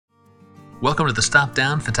Welcome to the Stop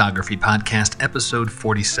Down Photography Podcast, episode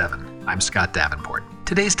 47. I'm Scott Davenport.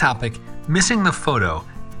 Today's topic, missing the photo.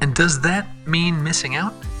 And does that mean missing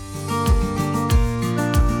out?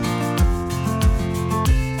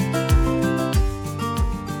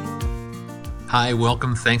 Hi,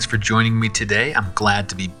 welcome. Thanks for joining me today. I'm glad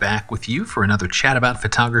to be back with you for another chat about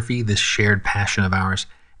photography, this shared passion of ours.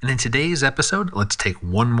 And in today's episode, let's take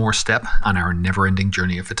one more step on our never-ending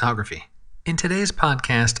journey of photography. In today's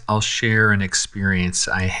podcast, I'll share an experience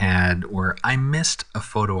I had where I missed a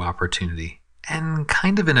photo opportunity, and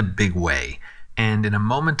kind of in a big way. And in a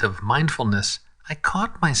moment of mindfulness, I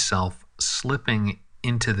caught myself slipping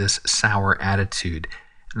into this sour attitude.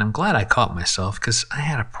 And I'm glad I caught myself because I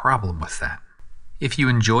had a problem with that. If you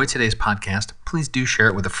enjoy today's podcast, please do share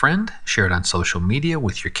it with a friend, share it on social media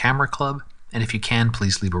with your camera club, and if you can,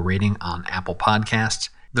 please leave a rating on Apple Podcasts.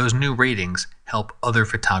 Those new ratings help other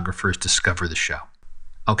photographers discover the show.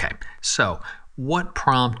 Okay, so what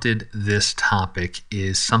prompted this topic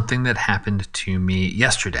is something that happened to me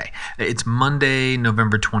yesterday. It's Monday,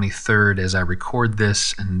 November 23rd as I record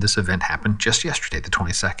this, and this event happened just yesterday, the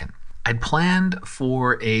 22nd. I'd planned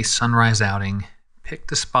for a sunrise outing,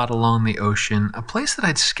 picked a spot along the ocean, a place that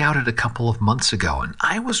I'd scouted a couple of months ago, and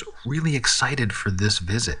I was really excited for this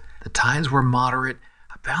visit. The tides were moderate,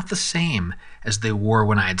 about the same as they were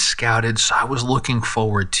when I had scouted, so I was looking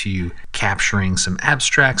forward to capturing some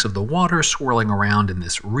abstracts of the water swirling around in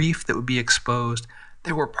this reef that would be exposed.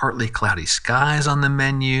 There were partly cloudy skies on the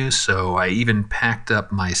menu, so I even packed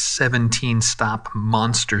up my 17-stop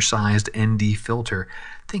monster-sized ND filter,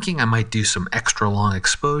 thinking I might do some extra long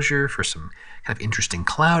exposure for some kind of interesting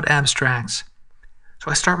cloud abstracts.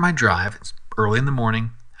 So I start my drive. It's early in the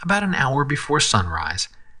morning, about an hour before sunrise.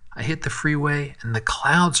 I hit the freeway, and the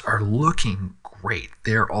clouds are looking great.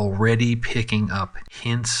 They're already picking up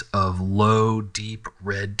hints of low, deep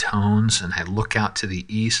red tones, and I look out to the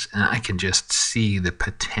east, and I can just see the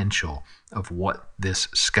potential of what this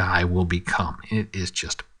sky will become. It is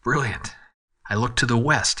just brilliant. I look to the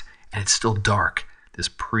west, and it's still dark. This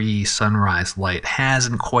pre-sunrise light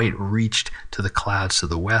hasn't quite reached to the clouds to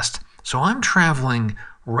the west, so I'm traveling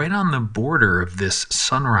right on the border of this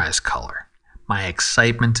sunrise color. My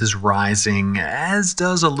excitement is rising, as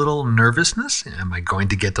does a little nervousness. Am I going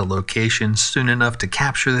to get to location soon enough to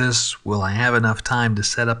capture this? Will I have enough time to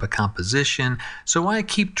set up a composition? So I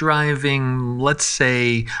keep driving, let's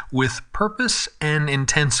say, with purpose and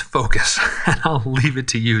intense focus. And I'll leave it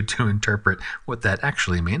to you to interpret what that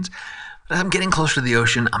actually means. But I'm getting closer to the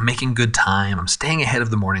ocean. I'm making good time. I'm staying ahead of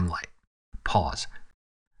the morning light. Pause.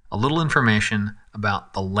 A little information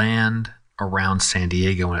about the land around San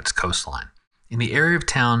Diego and its coastline. In the area of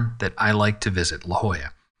town that I like to visit, La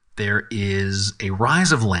Jolla, there is a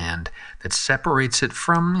rise of land that separates it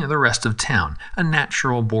from the rest of town, a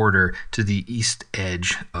natural border to the east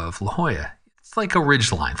edge of La Jolla. It's like a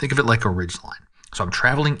ridgeline. Think of it like a ridgeline. So I'm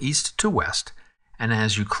traveling east to west, and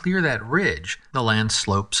as you clear that ridge, the land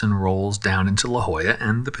slopes and rolls down into La Jolla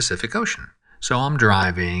and the Pacific Ocean. So I'm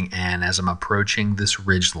driving, and as I'm approaching this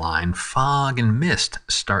ridgeline, fog and mist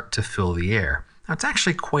start to fill the air. Now, it's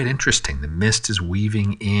actually quite interesting. The mist is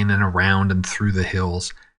weaving in and around and through the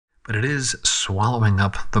hills, but it is swallowing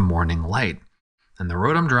up the morning light. And the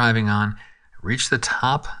road I'm driving on, I reach the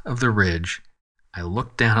top of the ridge, I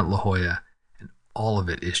look down at La Jolla, and all of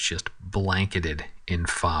it is just blanketed in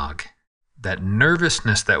fog. That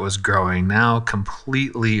nervousness that was growing now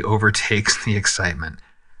completely overtakes the excitement.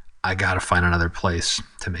 I gotta find another place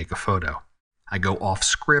to make a photo. I go off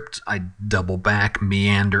script, I double back,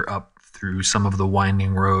 meander up through some of the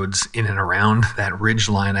winding roads in and around that ridge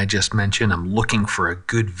line I just mentioned. I'm looking for a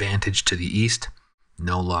good vantage to the east.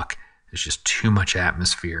 No luck. There's just too much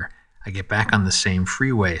atmosphere. I get back on the same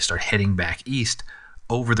freeway, start heading back east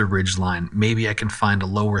over the ridge line. Maybe I can find a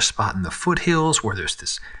lower spot in the foothills where there's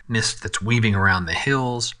this mist that's weaving around the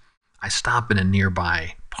hills. I stop in a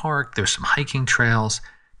nearby park. There's some hiking trails.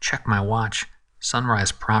 Check my watch.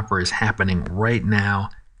 Sunrise proper is happening right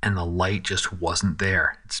now, and the light just wasn't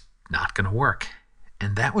there. It's not going to work.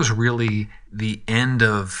 And that was really the end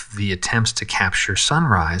of the attempts to capture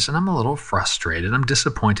sunrise, and I'm a little frustrated. I'm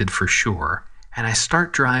disappointed for sure. And I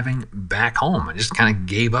start driving back home. I just kind of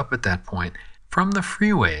gave up at that point. From the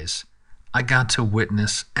freeways, I got to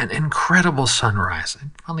witness an incredible sunrise. I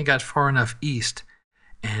finally got far enough east,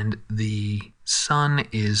 and the sun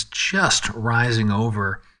is just rising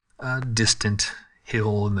over a distant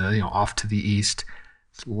hill in the, off to the east.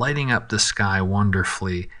 It's lighting up the sky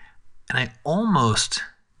wonderfully. And I almost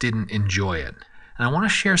didn't enjoy it. And I want to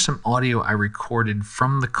share some audio I recorded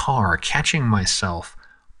from the car, catching myself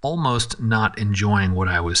almost not enjoying what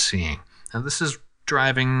I was seeing. Now, this is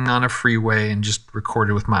driving on a freeway and just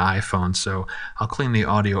recorded with my iPhone, so I'll clean the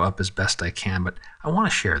audio up as best I can, but I want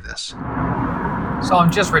to share this. So I'm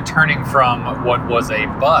just returning from what was a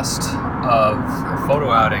bust of a photo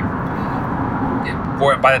outing.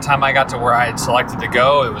 By the time I got to where I had selected to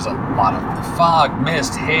go, it was a lot of fog,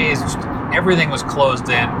 mist, haze, everything was closed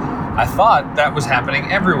in. I thought that was happening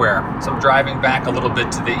everywhere. So I'm driving back a little bit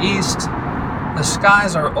to the east. The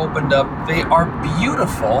skies are opened up. They are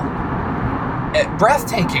beautiful.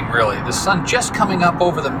 Breathtaking, really. The sun just coming up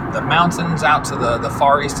over the mountains out to the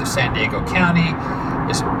far east of San Diego County.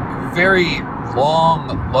 This very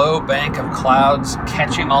long, low bank of clouds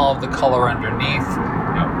catching all of the color underneath.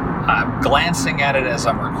 I'm glancing at it as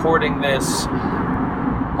I'm recording this.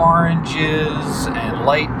 Oranges and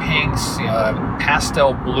light pinks,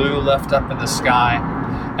 pastel blue left up in the sky.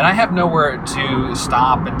 And I have nowhere to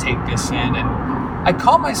stop and take this in. And I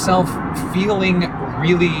caught myself feeling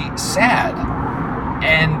really sad.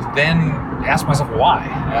 And then asked myself why.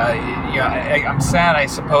 I'm sad, I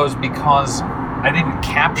suppose, because I didn't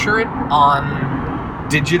capture it on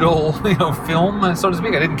digital, film, so to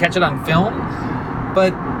speak. I didn't catch it on film.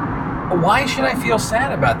 But why should I feel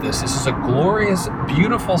sad about this? This is a glorious,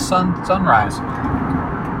 beautiful sunrise.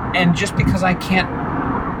 And just because I can't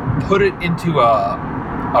put it into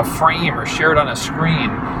a frame or share it on a screen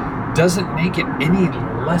doesn't make it any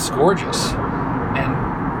less gorgeous. And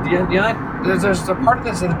there's a part of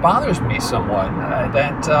this that bothers me somewhat.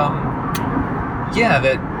 That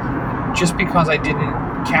just because I didn't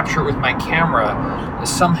capture it with my camera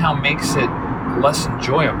somehow makes it less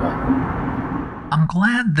enjoyable. I'm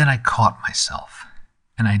glad that I caught myself,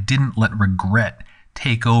 and I didn't let regret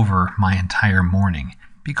take over my entire morning,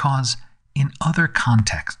 because in other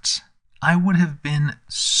contexts, I would have been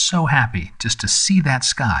so happy just to see that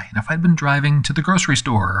sky. And if I'd been driving to the grocery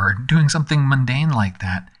store or doing something mundane like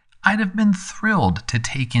that, I'd have been thrilled to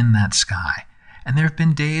take in that sky. And there have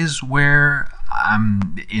been days where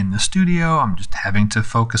I'm in the studio, I'm just having to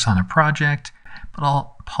focus on a project, but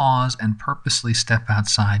I'll pause and purposely step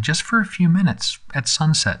outside just for a few minutes at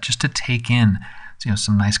sunset, just to take in,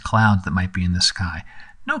 some nice clouds that might be in the sky.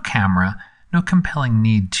 No camera, no compelling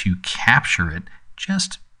need to capture it.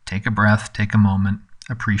 Just take a breath, take a moment,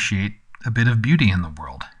 appreciate a bit of beauty in the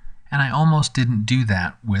world. And I almost didn't do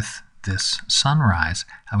that with this sunrise.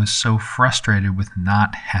 I was so frustrated with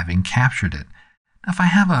not having captured it. Now, if I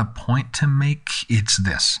have a point to make, it's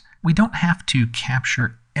this. We don't have to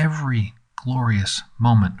capture every glorious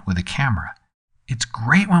moment with a camera. It's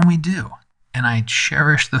great when we do, and I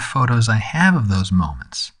cherish the photos I have of those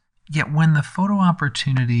moments. Yet when the photo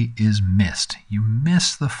opportunity is missed, you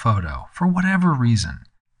miss the photo for whatever reason,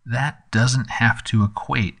 that doesn't have to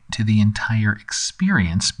equate to the entire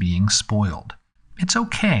experience being spoiled. It's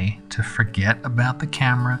okay to forget about the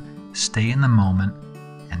camera, stay in the moment,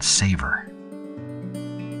 and savor.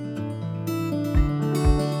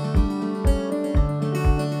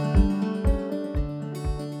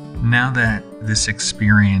 Now that this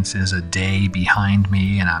experience is a day behind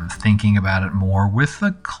me and I'm thinking about it more with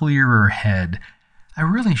a clearer head, I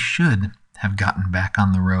really should have gotten back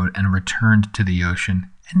on the road and returned to the ocean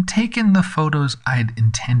and taken the photos I'd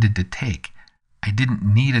intended to take. I didn't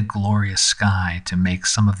need a glorious sky to make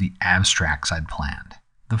some of the abstracts I'd planned.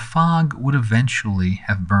 The fog would eventually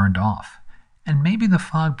have burned off, and maybe the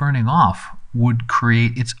fog burning off would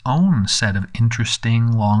create its own set of interesting,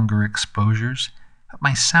 longer exposures. But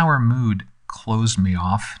my sour mood closed me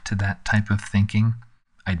off to that type of thinking.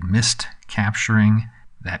 I'd missed capturing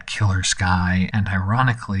that killer sky, and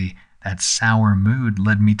ironically, that sour mood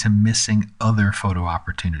led me to missing other photo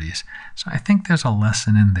opportunities. So I think there's a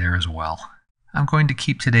lesson in there as well. I'm going to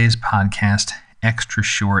keep today's podcast extra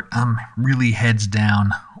short. I'm really heads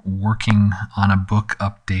down working on a book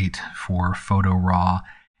update for Photo Raw,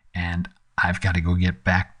 and I've got to go get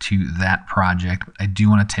back to that project. I do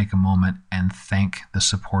want to take a moment and thank the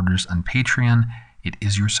supporters on Patreon. It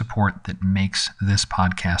is your support that makes this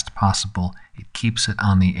podcast possible. It keeps it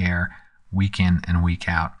on the air week in and week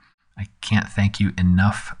out. I can't thank you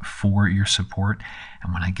enough for your support.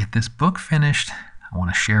 And when I get this book finished, I want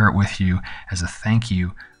to share it with you as a thank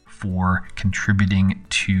you for contributing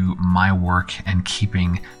to my work and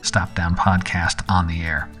keeping Stop Down Podcast on the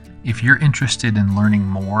air. If you're interested in learning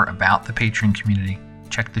more about the Patreon community,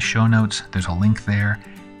 check the show notes. There's a link there,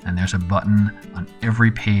 and there's a button on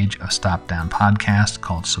every page of Stop Down Podcast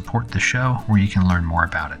called Support the Show, where you can learn more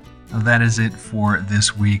about it. That is it for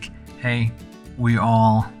this week. Hey, we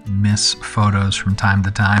all miss photos from time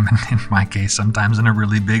to time, and in my case, sometimes in a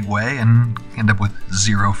really big way, and end up with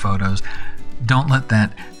 0 photos. Don't let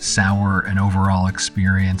that sour an overall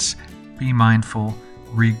experience. Be mindful,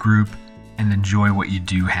 regroup, and enjoy what you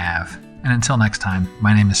do have. And until next time,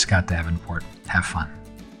 my name is Scott Davenport. Have fun.